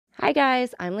Hi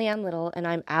guys, I'm Leanne Little and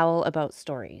I'm owl about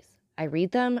stories. I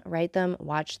read them, write them,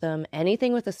 watch them,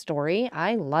 anything with a story,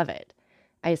 I love it.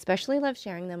 I especially love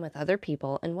sharing them with other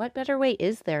people, and what better way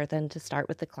is there than to start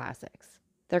with the classics?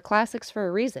 They're classics for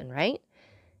a reason, right?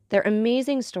 They're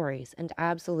amazing stories and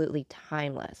absolutely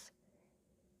timeless.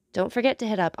 Don't forget to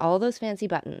hit up all those fancy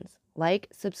buttons like,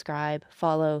 subscribe,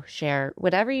 follow, share,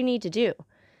 whatever you need to do.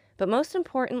 But most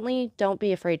importantly, don't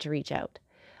be afraid to reach out.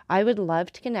 I would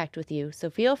love to connect with you, so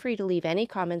feel free to leave any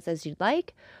comments as you'd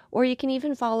like, or you can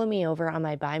even follow me over on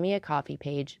my Buy Me a Coffee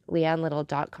page,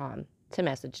 leannelittle.com, to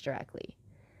message directly.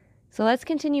 So let's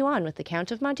continue on with The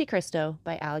Count of Monte Cristo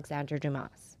by Alexandre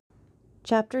Dumas.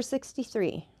 Chapter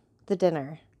 63, The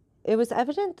Dinner. It was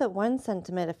evident that one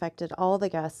sentiment affected all the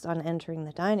guests on entering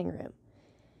the dining room.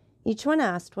 Each one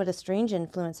asked what a strange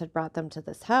influence had brought them to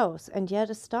this house, and yet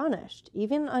astonished,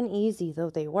 even uneasy though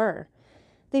they were,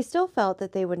 they still felt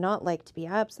that they would not like to be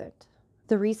absent.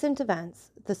 The recent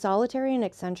events, the solitary and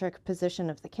eccentric position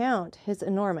of the Count, his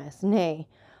enormous, nay,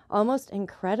 almost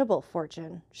incredible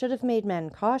fortune, should have made men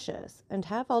cautious, and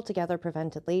have altogether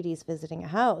prevented ladies visiting a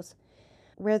house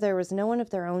where there was no one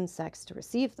of their own sex to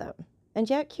receive them. And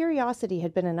yet curiosity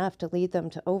had been enough to lead them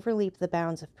to overleap the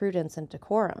bounds of prudence and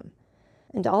decorum.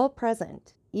 And all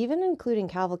present, even including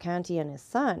Cavalcanti and his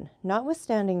son,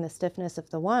 notwithstanding the stiffness of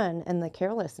the one and the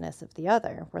carelessness of the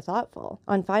other, were thoughtful,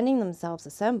 on finding themselves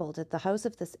assembled at the house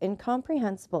of this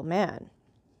incomprehensible man.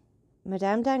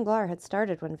 Madame Danglars had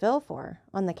started when Villefort,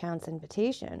 on the Count's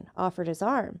invitation, offered his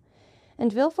arm,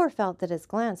 and Villefort felt that his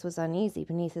glance was uneasy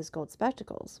beneath his gold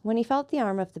spectacles when he felt the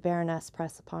arm of the Baroness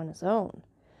press upon his own.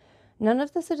 None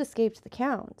of this had escaped the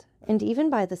Count, and even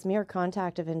by this mere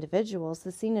contact of individuals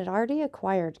the scene had already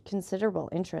acquired considerable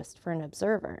interest for an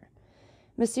observer.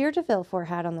 Monsieur de Villefort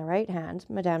had on the right hand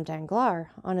Madame Danglars,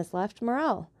 on his left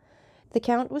Morrel. The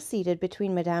Count was seated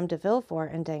between Madame de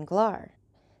Villefort and Danglars.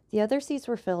 The other seats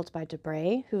were filled by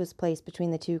Debray, who was placed between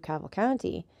the two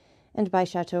Cavalcanti, and by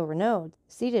Chateau Renaud,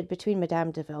 seated between Madame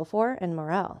de Villefort and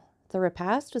Morrel. The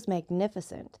repast was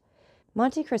magnificent.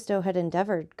 Monte Cristo had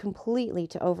endeavored completely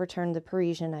to overturn the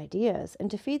Parisian ideas and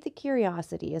to feed the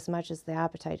curiosity as much as the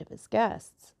appetite of his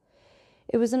guests.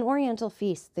 It was an oriental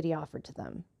feast that he offered to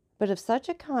them, but of such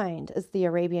a kind as the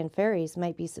Arabian fairies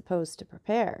might be supposed to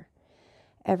prepare.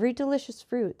 Every delicious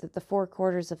fruit that the four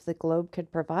quarters of the globe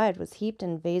could provide was heaped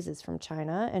in vases from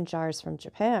China and jars from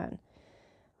Japan.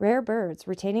 Rare birds,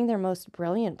 retaining their most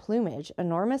brilliant plumage,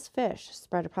 enormous fish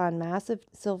spread upon massive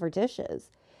silver dishes,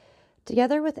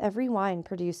 together with every wine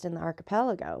produced in the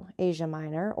archipelago, Asia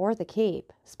Minor, or the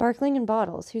Cape, sparkling in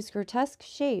bottles whose grotesque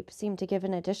shape seemed to give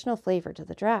an additional flavor to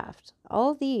the draught.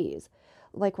 All these,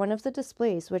 like one of the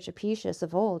displays which Apicius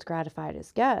of old gratified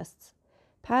his guests,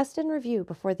 passed in review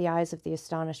before the eyes of the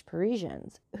astonished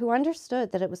Parisians, who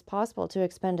understood that it was possible to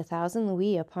expend 1,000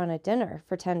 louis upon a dinner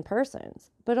for 10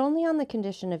 persons, but only on the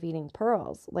condition of eating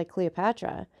pearls, like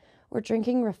Cleopatra, or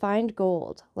drinking refined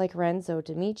gold, like Renzo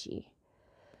de Medici.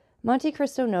 Monte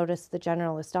Cristo noticed the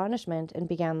general astonishment and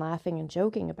began laughing and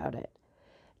joking about it.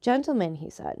 "Gentlemen," he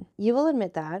said, "you will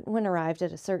admit that, when arrived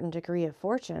at a certain degree of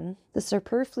fortune, the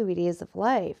superfluities of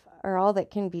life are all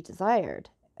that can be desired,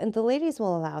 and the ladies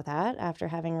will allow that, after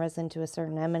having risen to a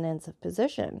certain eminence of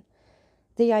position,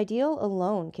 the ideal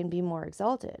alone can be more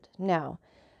exalted. Now,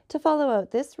 to follow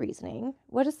out this reasoning,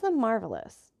 what is the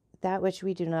marvelous? That which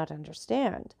we do not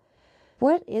understand.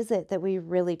 What is it that we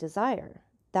really desire?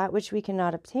 That which we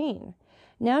cannot obtain.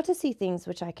 Now to see things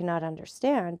which I cannot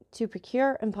understand, to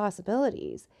procure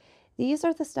impossibilities, these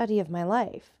are the study of my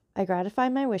life. I gratify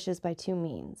my wishes by two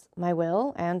means, my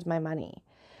will and my money.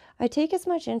 I take as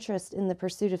much interest in the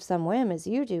pursuit of some whim as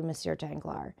you do, Monsieur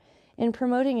Danglars, in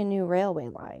promoting a new railway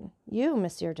line, you,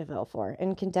 Monsieur de Villefort,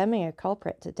 in condemning a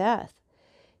culprit to death,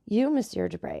 you, Monsieur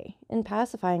Debray, in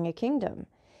pacifying a kingdom,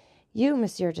 you,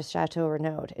 Monsieur de Chateau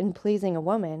Renaud, in pleasing a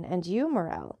woman, and you,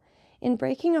 Morrel, in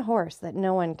breaking a horse that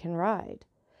no one can ride.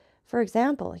 For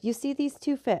example, you see these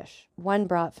two fish, one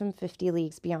brought from 50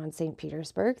 leagues beyond St.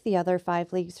 Petersburg, the other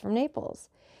 5 leagues from Naples.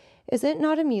 Is it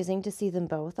not amusing to see them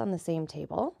both on the same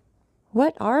table?"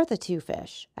 "What are the two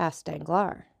fish?" asked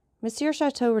Danglars. "Monsieur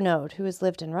Chateau Renaud, who has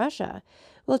lived in Russia,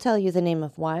 will tell you the name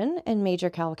of one, and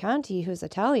Major Cavalcanti, who is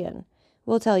Italian,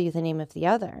 will tell you the name of the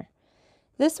other."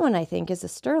 "This one, I think, is a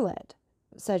sterlet,"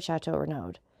 said Chateau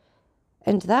Renaud.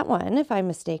 "And that one, if I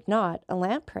mistake not, a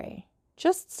lamprey."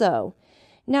 "Just so.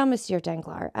 Now, Monsieur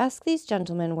Danglars, ask these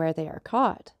gentlemen where they are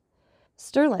caught."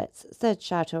 "Sterlets," said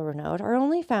Chateau Renaud, "are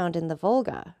only found in the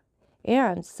Volga."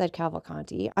 "And," said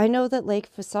Cavalcanti, "I know that Lake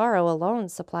Fusaro alone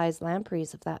supplies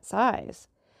lampreys of that size."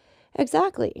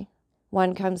 "Exactly.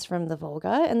 One comes from the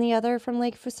Volga and the other from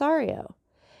Lake Fusario."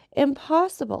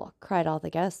 Impossible, cried all the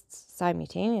guests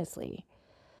simultaneously.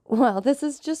 Well, this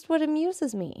is just what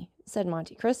amuses me, said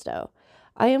Monte Cristo.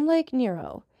 I am like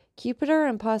Nero,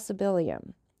 Cupitor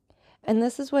Impossibilium. And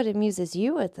this is what amuses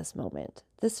you at this moment.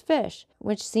 This fish,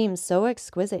 which seems so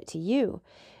exquisite to you,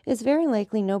 is very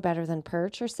likely no better than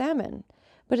perch or salmon,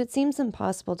 but it seems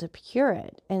impossible to procure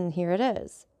it, and here it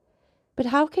is. But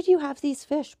how could you have these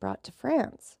fish brought to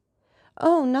France?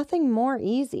 Oh, nothing more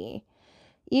easy.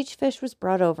 Each fish was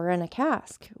brought over in a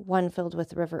cask, one filled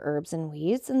with river herbs and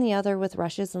weeds, and the other with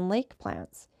rushes and lake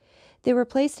plants. They were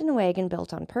placed in a wagon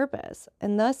built on purpose,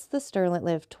 and thus the sterlet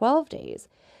lived 12 days,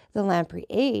 the lamprey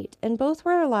 8, and both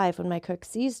were alive when my cook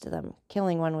seized them,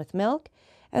 killing one with milk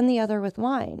and the other with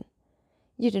wine.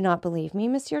 You do not believe me,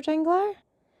 Monsieur Danglars?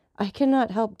 I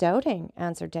cannot help doubting,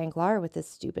 answered Danglars with his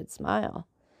stupid smile.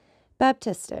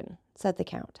 Baptistin, said the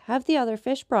count, have the other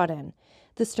fish brought in,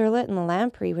 the sterlet and the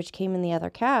lamprey which came in the other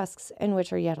casks, and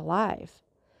which are yet alive.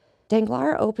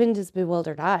 Danglars opened his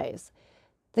bewildered eyes.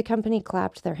 The company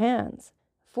clapped their hands.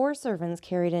 4 servants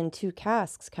carried in 2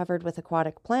 casks covered with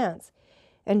aquatic plants,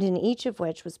 and in each of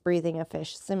which was breathing a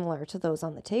fish similar to those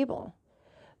on the table.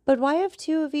 But why have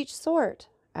 2 of each sort?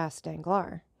 Asked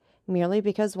Danglars. Merely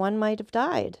because one might have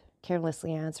died,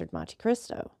 carelessly answered Monte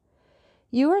Cristo.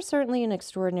 You are certainly an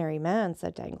extraordinary man,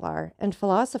 said Danglars, and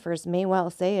philosophers may well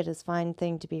say it is a fine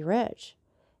thing to be rich.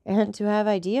 And to have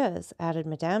ideas, added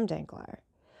Madame Danglars.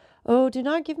 Oh, do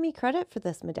not give me credit for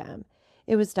this, madame.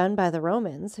 It was done by the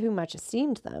Romans, who much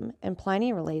esteemed them, and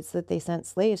Pliny relates that they sent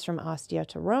slaves from Ostia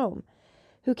to Rome,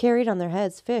 who carried on their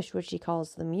heads fish which he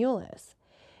calls the mulus,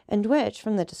 and which,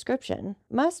 from the description,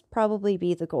 must probably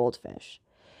be the goldfish.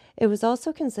 It was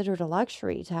also considered a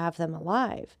luxury to have them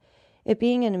alive, it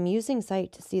being an amusing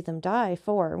sight to see them die,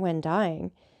 for, when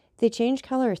dying, they change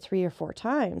color 3 or 4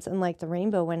 times, and like the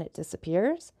rainbow when it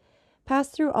disappears, pass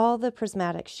through all the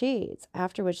prismatic shades,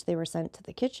 after which they were sent to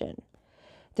the kitchen.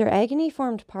 Their agony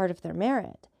formed part of their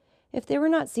merit. If they were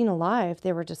not seen alive,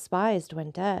 they were despised when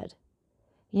dead.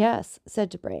 Yes, said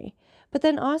Debray, but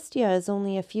then Ostia is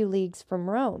only a few leagues from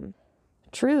Rome.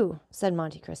 True, said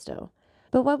Monte Cristo,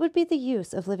 but what would be the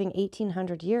use of living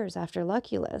 1800 years after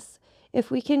Lucullus,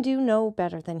 if we can do no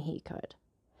better than he could?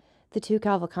 The 2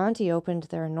 Cavalcanti opened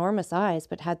their enormous eyes,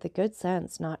 but had the good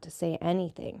sense not to say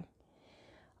anything.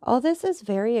 All this is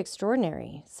very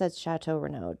extraordinary, said Chateau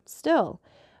Renaud. Still,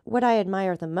 what I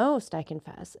admire the most, I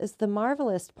confess, is the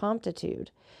marvelous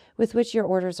promptitude with which your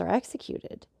orders are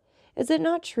executed. Is it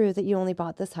not true that you only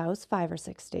bought this house 5 or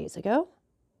 6 days ago?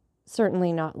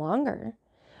 Certainly not longer.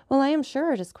 Well, I am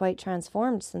sure it is quite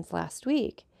transformed since last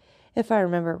week. If I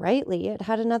remember rightly, it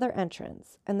had another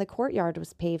entrance, and the courtyard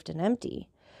was paved and empty,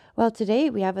 while today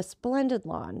we have a splendid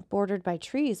lawn bordered by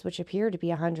trees which appear to be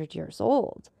 100 years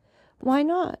old. Why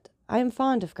not? I am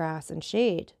fond of grass and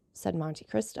shade, said Monte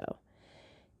Cristo.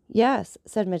 Yes,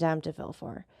 said Madame de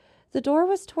Villefort. The door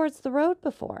was towards the road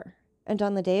before, and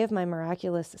on the day of my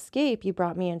miraculous escape you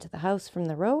brought me into the house from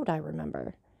the road, I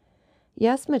remember.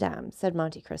 Yes, madame, said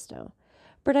Monte Cristo,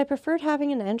 but I preferred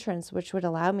having an entrance which would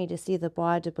allow me to see the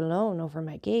Bois de Boulogne over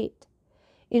my gate.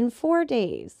 In 4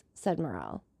 days, said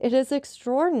Morrel. It is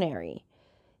extraordinary.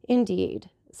 Indeed,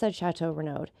 said Chateau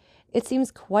Renaud. It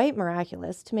seems quite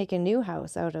miraculous to make a new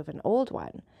house out of an old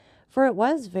one, for it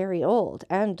was very old,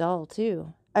 and dull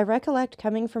too. I recollect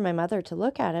coming for my mother to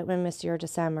look at it when Monsieur de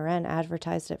Saint-Méran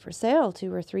advertised it for sale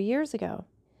 2 or 3 years ago.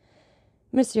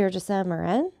 Monsieur de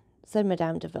Saint-Méran? Said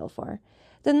Madame de Villefort.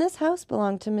 Then this house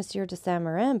belonged to Monsieur de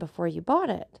Saint-Méran before you bought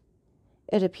it.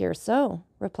 It appears so,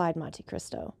 replied Monte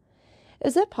Cristo.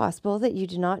 Is it possible that you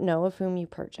do not know of whom you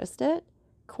purchased it?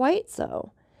 Quite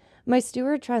so. My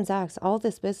steward transacts all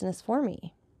this business for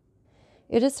me.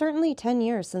 It is certainly 10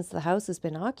 years since the house has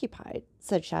been occupied,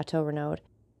 said Chateau Renaud,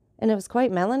 and it was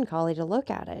quite melancholy to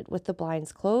look at it, with the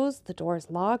blinds closed, the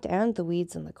doors locked, and the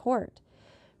weeds in the court.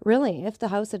 Really, if the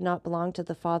house had not belonged to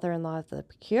the father-in-law of the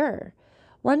procureur,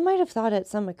 one might have thought it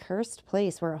some accursed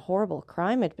place where a horrible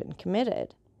crime had been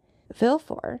committed.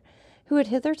 Villefort, who had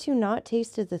hitherto not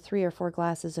tasted the 3 or 4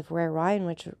 glasses of rare wine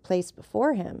which were placed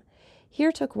before him,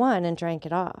 here took one and drank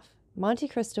it off. Monte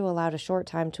Cristo allowed a short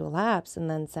time to elapse, and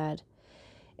then said,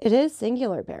 "It is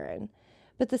singular, Baron,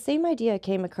 but the same idea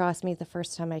came across me the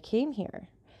first time I came here.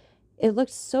 It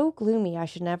looked so gloomy I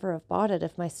should never have bought it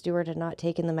if my steward had not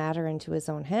taken the matter into his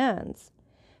own hands.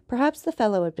 Perhaps the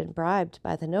fellow had been bribed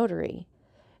by the notary.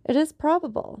 It is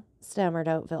probable," stammered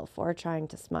out Villefort, trying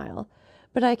to smile,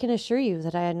 "but I can assure you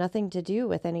that I had nothing to do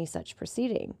with any such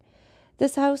proceeding.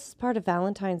 This house is part of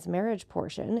Valentine's marriage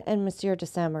portion, and Monsieur de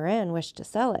Saint-Méran wished to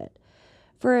sell it,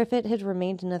 for if it had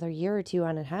remained another year or 2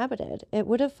 uninhabited, it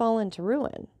would have fallen to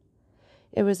ruin.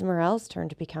 It was Morel's turn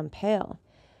to become pale.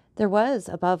 There was,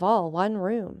 above all, one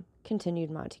room, continued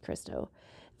Monte Cristo,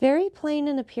 very plain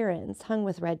in appearance, hung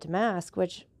with red damask,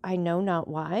 which, I know not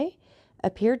why,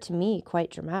 appeared to me quite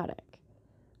dramatic.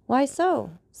 Why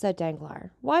so? Said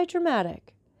Danglars. Why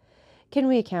dramatic? Can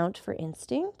we account for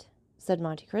instinct? Said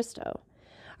Monte Cristo.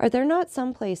 Are there not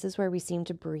some places where we seem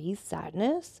to breathe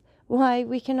sadness? Why,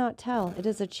 we cannot tell. It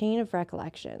is a chain of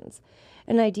recollections,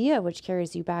 an idea which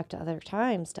carries you back to other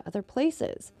times, to other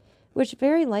places, which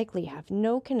very likely have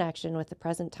no connection with the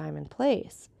present time and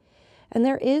place. And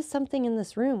there is something in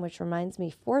this room which reminds me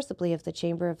forcibly of the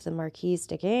chamber of the Marquise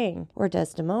de Gang or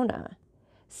Desdemona.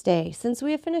 Stay, since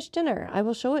we have finished dinner, I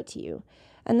will show it to you,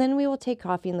 and then we will take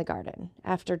coffee in the garden.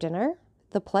 After dinner,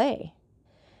 the play.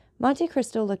 Monte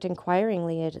Cristo looked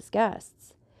inquiringly at his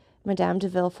guests. Madame de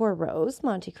Villefort rose,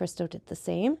 Monte Cristo did the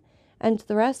same, and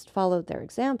the rest followed their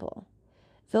example.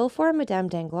 Villefort and Madame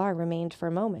Danglars remained for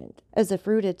a moment, as if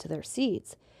rooted to their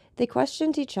seats. They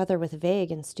questioned each other with vague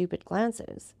and stupid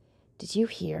glances. "Did you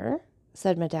hear?"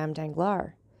 said Madame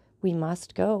Danglars. "We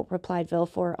must go," replied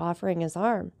Villefort, offering his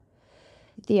arm.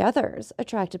 The others,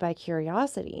 attracted by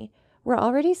curiosity, were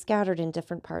already scattered in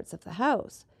different parts of the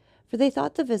house, for they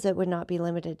thought the visit would not be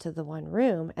limited to the one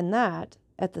room, and that,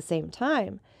 at the same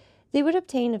time, they would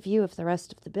obtain a view of the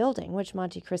rest of the building, which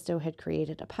Monte Cristo had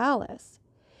created a palace.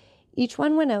 Each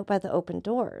one went out by the open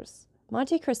doors.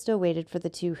 Monte Cristo waited for the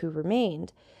two who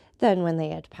remained. Then, when they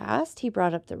had passed, he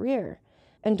brought up the rear,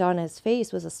 and on his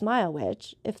face was a smile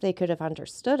which, if they could have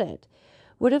understood it,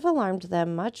 would have alarmed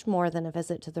them much more than a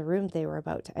visit to the room they were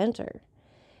about to enter.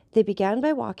 They began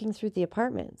by walking through the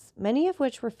apartments, many of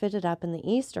which were fitted up in the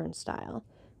Eastern style,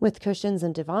 with cushions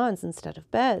and divans instead of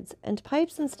beds, and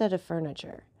pipes instead of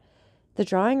furniture. The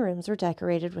drawing rooms were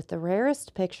decorated with the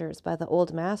rarest pictures by the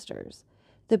old masters.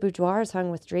 The boudoirs hung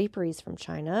with draperies from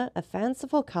China, of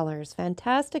fanciful colors,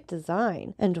 fantastic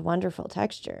design, and wonderful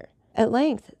texture. At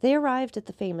length they arrived at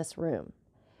the famous room.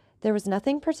 There was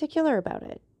nothing particular about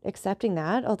it, excepting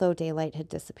that, although daylight had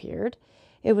disappeared,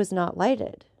 it was not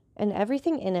lighted, and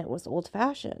everything in it was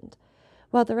old-fashioned,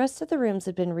 while the rest of the rooms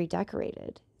had been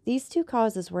redecorated. These two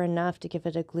causes were enough to give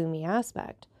it a gloomy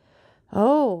aspect.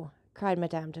 "Oh!" cried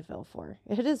Madame de Villefort,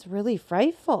 "it is really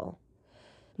frightful."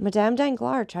 Madame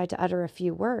Danglars tried to utter a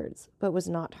few words, but was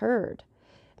not heard.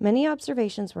 Many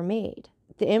observations were made,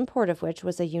 the import of which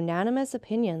was a unanimous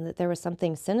opinion that there was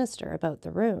something sinister about the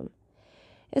room.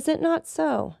 "Is it not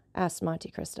so?" asked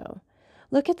Monte Cristo.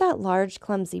 "Look at that large,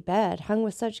 clumsy bed, hung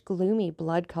with such gloomy,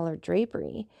 blood-colored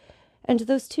drapery, and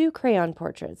those two crayon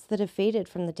portraits that have faded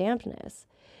from the dampness.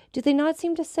 Do they not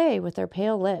seem to say, with their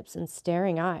pale lips and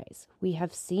staring eyes, 'We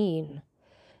have seen'?"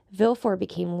 Villefort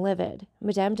became livid.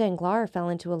 Madame Danglars fell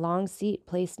into a long seat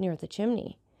placed near the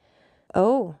chimney.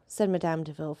 "Oh," said Madame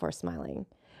de Villefort, smiling,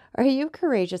 "are you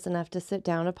courageous enough to sit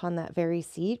down upon that very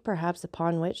seat, perhaps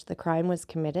upon which the crime was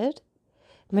committed?"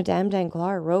 Madame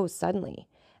Danglars rose suddenly.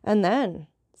 "And then,"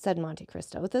 said Monte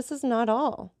Cristo, "this is not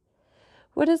all."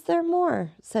 "What is there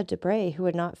more?" said Debray, who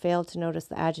had not failed to notice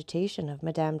the agitation of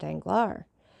Madame Danglars.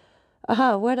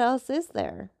 "Ah, what else is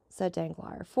there?" said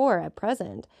Danglars, "for, at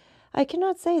present, I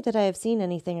cannot say that I have seen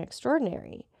anything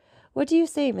extraordinary. What do you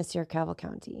say, Monsieur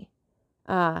Cavalcanti?"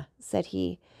 "Ah," said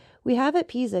he, "we have at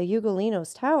Pisa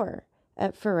Ugolino's tower,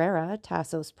 at Ferrara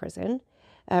Tasso's prison,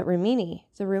 at Rimini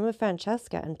the room of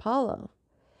Francesca and Paolo."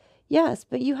 "Yes,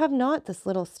 but you have not this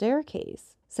little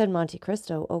staircase," said Monte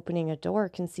Cristo, opening a door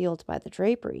concealed by the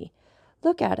drapery.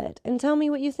 "Look at it, and tell me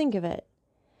what you think of it."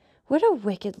 "What a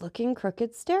wicked-looking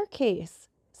crooked staircase,"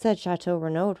 said Chateau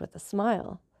Renaud with a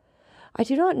smile. "I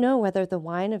do not know whether the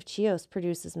wine of Chios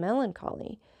produces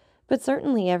melancholy, but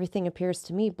certainly everything appears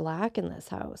to me black in this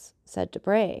house," said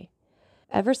Debray.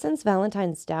 Ever since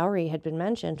Valentine's dowry had been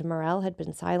mentioned, Morrel had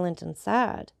been silent and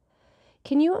sad.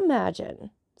 "Can you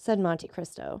imagine," said Monte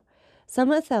Cristo, "some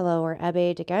Othello or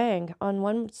Abbé de Gang, on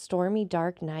one stormy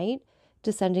dark night,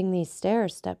 descending these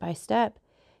stairs step by step,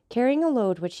 carrying a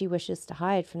load which he wishes to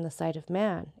hide from the sight of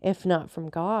man, if not from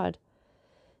God?"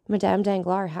 Madame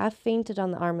Danglars half fainted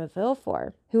on the arm of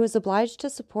Villefort, who was obliged to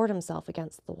support himself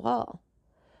against the wall.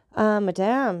 "Ah,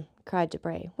 madame," cried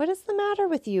Debray, "what is the matter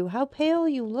with you? How pale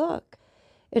you look!"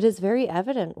 "It is very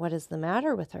evident what is the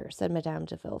matter with her," said Madame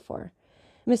de Villefort.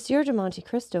 "Monsieur de Monte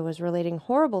Cristo was relating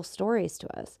horrible stories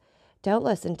to us,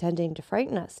 doubtless intending to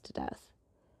frighten us to death."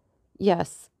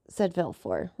 "Yes," said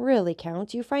Villefort, "really,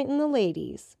 Count, you frighten the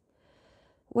ladies."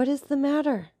 "What is the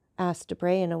matter?" asked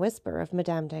Debray in a whisper of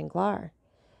Madame Danglars.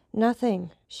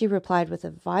 "Nothing," she replied with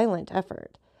a violent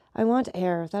effort. "I want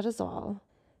air, that is all."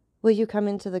 "Will you come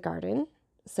into the garden?"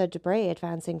 said Debray,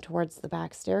 advancing towards the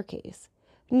back staircase.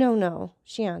 "No, no,"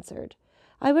 she answered.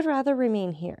 I would rather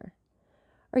remain here."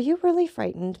 "Are you really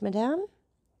frightened, madame?"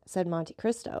 said Monte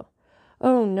Cristo.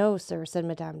 "Oh, no, sir," said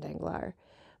Madame Danglars.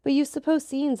 "But you suppose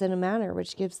scenes in a manner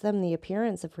which gives them the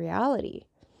appearance of reality."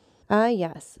 "Ah,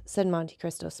 yes," said Monte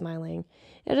Cristo, smiling.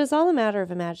 "It is all a matter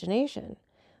of imagination.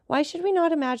 Why should we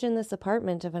not imagine this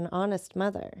apartment of an honest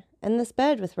mother, and this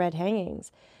bed with red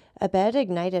hangings, a bed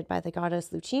ignited by the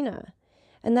goddess Lucina,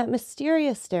 and that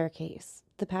mysterious staircase,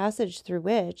 the passage through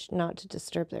which, not to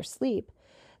disturb their sleep,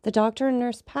 the doctor and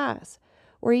nurse pass,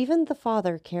 or even the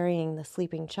father carrying the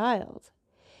sleeping child?"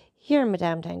 Here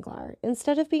Madame Danglars,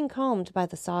 instead of being calmed by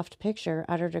the soft picture,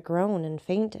 uttered a groan and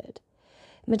fainted.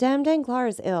 "Madame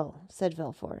Danglars is ill," said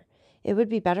Villefort. "It would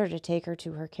be better to take her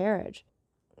to her carriage."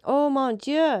 "Oh, mon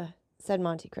Dieu!" said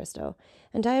Monte Cristo,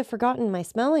 "and I have forgotten my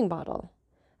smelling bottle."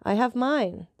 "I have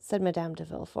mine," said Madame de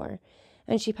Villefort,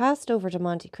 and she passed over to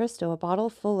Monte Cristo a bottle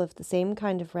full of the same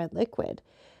kind of red liquid,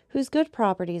 whose good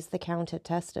properties the Count had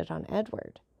tested on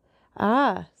Edward.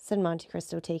 "Ah," said Monte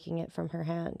Cristo, taking it from her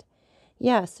hand.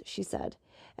 "Yes," she said,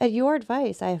 "at your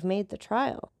advice I have made the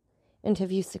trial." "And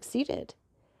have you succeeded?"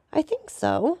 "I think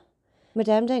so."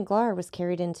 Madame Danglars was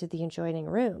carried into the adjoining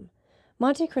room.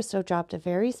 Monte Cristo dropped a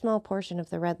very small portion of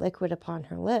the red liquid upon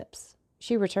her lips.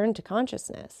 She returned to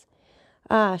consciousness.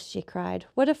 "Ah," she cried,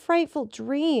 "what a frightful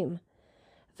dream!"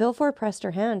 Villefort pressed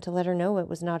her hand to let her know it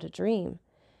was not a dream.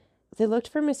 They looked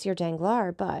for Monsieur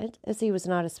Danglars, but, as he was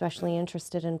not especially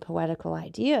interested in poetical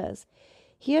ideas,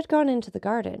 he had gone into the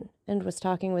garden, and was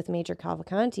talking with Major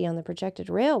Cavalcanti on the projected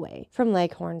railway from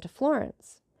Leghorn to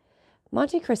Florence.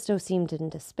 Monte Cristo seemed in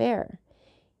despair.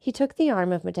 He took the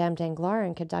arm of Madame Danglars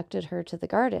and conducted her to the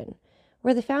garden,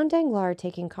 where they found Danglars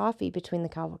taking coffee between the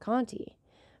Cavalcanti.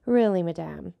 "Really,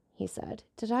 madame," he said,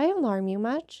 "did I alarm you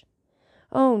much?"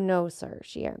 "Oh, no, sir,"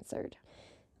 she answered.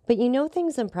 "But you know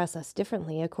things impress us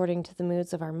differently according to the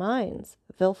moods of our minds."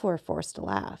 Villefort forced a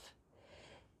laugh.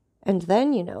 "And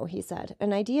then, you know," he said,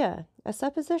 "an idea, a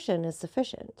supposition is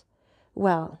sufficient."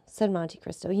 "Well," said Monte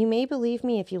Cristo, "you may believe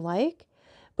me if you like,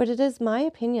 but it is my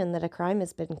opinion that a crime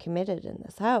has been committed in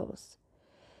this house."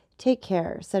 "Take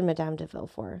care," said Madame de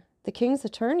Villefort. "The king's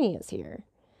attorney is here."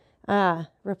 "Ah,"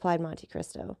 replied Monte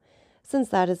Cristo, "since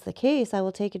that is the case, I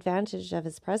will take advantage of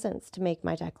his presence to make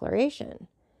my declaration."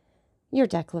 "Your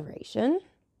declaration?"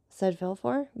 said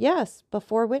Villefort. "Yes,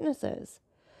 before witnesses."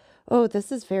 "Oh,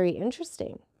 this is very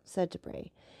interesting," said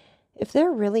Debray. "If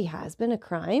there really has been a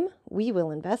crime, we will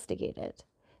investigate it."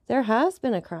 "There has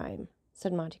been a crime,"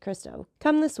 said Monte Cristo.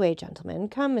 "Come this way, gentlemen.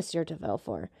 Come, Monsieur de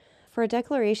Villefort. For a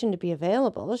declaration to be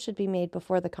available should be made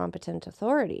before the competent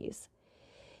authorities."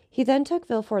 He then took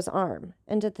Villefort's arm,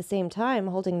 and at the same time,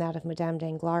 holding that of Madame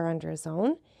Danglars under his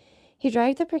own, he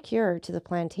dragged the procureur to the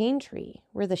plantain tree,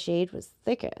 where the shade was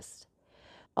thickest.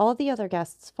 All the other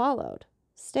guests followed.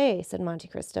 "Stay," said Monte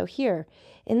Cristo, "here,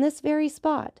 in this very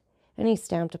spot," and he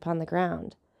stamped upon the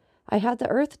ground. "I had the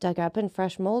earth dug up and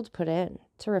fresh mold put in,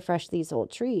 to refresh these old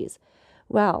trees.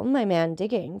 Well, my man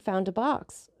digging found a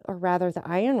box, or rather the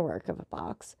ironwork of a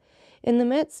box, in the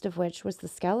midst of which was the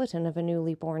skeleton of a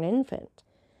newly born infant."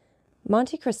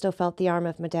 Monte Cristo felt the arm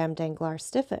of Madame Danglars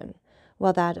stiffen,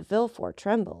 while that of Villefort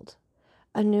trembled.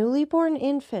 "A newly born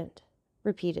infant,"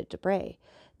 repeated Debray.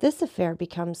 "This affair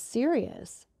becomes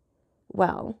serious."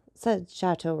 "Well," said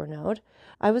Chateau Renaud,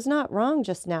 "I was not wrong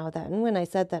just now then when I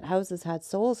said that houses had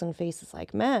souls and faces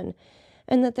like men,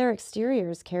 and that their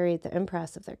exteriors carried the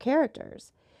impress of their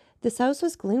characters. This house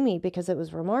was gloomy because it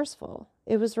was remorseful.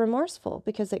 It was remorseful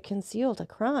because it concealed a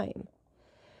crime."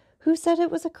 "Who said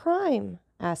it was a crime?"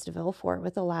 asked Villefort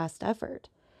with a last effort.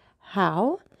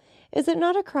 "How? Is it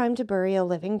not a crime to bury a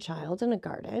living child in a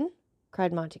garden?"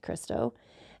 cried Monte Cristo.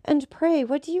 "And pray,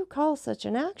 what do you call such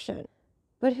an action?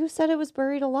 But who said it was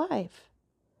buried alive?"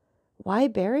 "Why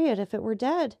bury it if it were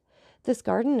dead? This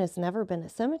garden has never been a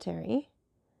cemetery."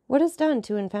 "What is done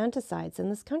to infanticides in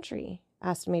this country?"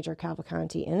 asked Major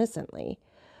Cavalcanti innocently.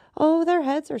 "Oh, their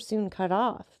heads are soon cut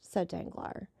off," said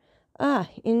Danglars. "Ah,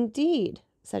 indeed,"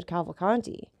 said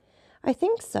Cavalcanti. "I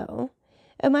think so.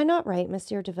 Am I not right,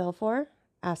 Monsieur de Villefort?"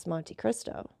 asked Monte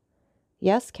Cristo.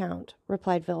 "Yes, Count,"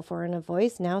 replied Villefort in a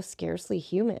voice now scarcely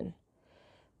human.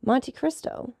 Monte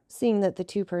Cristo, seeing that the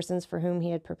two persons for whom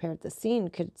he had prepared the scene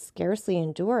could scarcely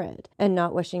endure it, and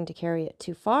not wishing to carry it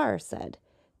too far, said,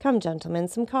 "Come, gentlemen,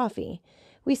 some coffee.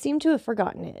 We seem to have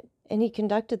forgotten it," and he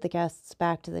conducted the guests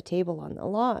back to the table on the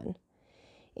lawn.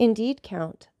 "Indeed,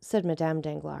 Count," said Madame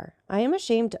Danglars, "I am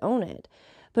ashamed to own it,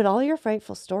 but all your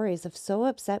frightful stories have so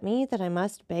upset me that I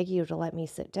must beg you to let me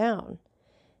sit down."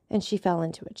 And she fell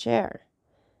into a chair.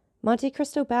 Monte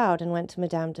Cristo bowed and went to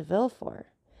Madame de Villefort.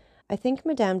 "I think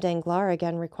Madame Danglars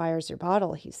again requires your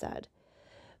bottle," he said.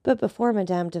 But before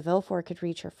Madame de Villefort could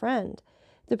reach her friend,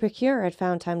 the procureur had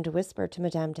found time to whisper to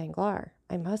Madame Danglars,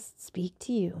 "I must speak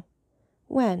to you."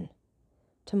 "When?"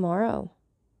 "Tomorrow."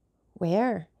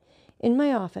 "Where?" "In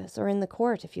my office, or in the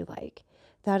court, if you like.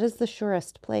 That is the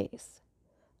surest place."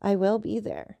 "I will be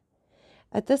there."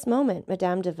 At this moment,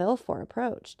 Madame de Villefort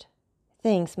approached.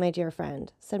 "Thanks, my dear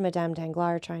friend," said Madame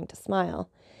Danglars, trying to smile.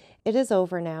 "It is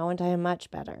over now, and I am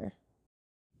much better."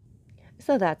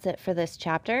 So that's it for this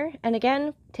chapter. And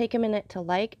again, take a minute to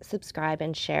like, subscribe,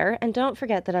 and share. And don't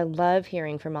forget that I love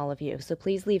hearing from all of you. So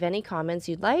please leave any comments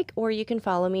you'd like, or you can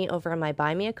follow me over on my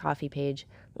Buy Me a Coffee page,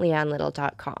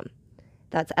 leannelittle.com.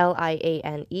 That's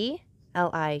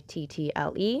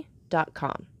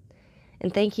LIANELITTLE.com.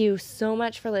 And thank you so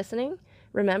much for listening.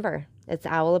 Remember, it's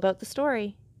Owl about the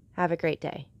story. Have a great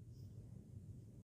day.